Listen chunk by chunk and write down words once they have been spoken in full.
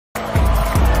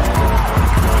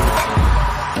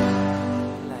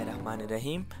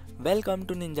Bismillahirrahmanirrahim. Welcome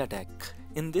to Ninja Tech.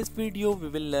 In this video we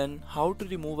will learn how to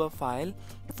remove a file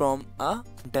from a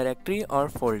directory or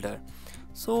folder.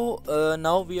 So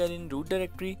now we are in root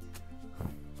directory.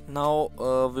 Now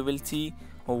we will see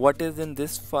what is in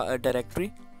this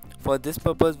directory. For this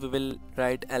purpose we will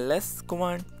write ls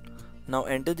command. Now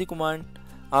enter the command.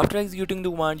 After executing the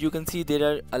command, you can see there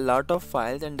are a lot of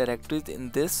files and directories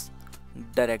in this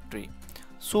directory.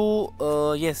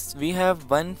 So yes, we have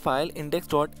one file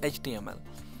index.html.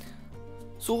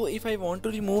 So if I want to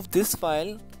remove this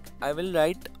file, I will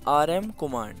write rm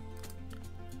command.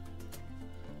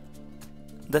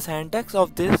 The syntax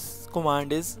of this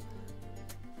command is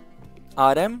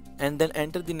rm and then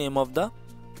enter the name of the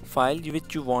file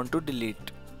which you want to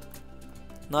delete.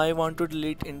 Now I want to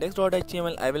delete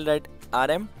index.html. I will write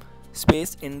rm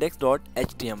space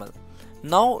index.html.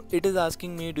 Now it is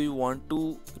asking me, do you want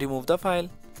to remove the file?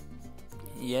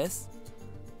 Yes.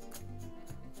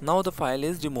 Now the file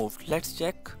is removed. Let's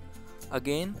check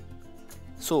again.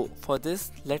 So for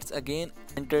this, let's again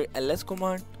enter ls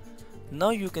command. Now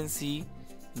you can see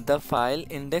the file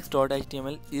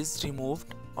index.html is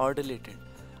removed or deleted.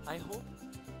 I hope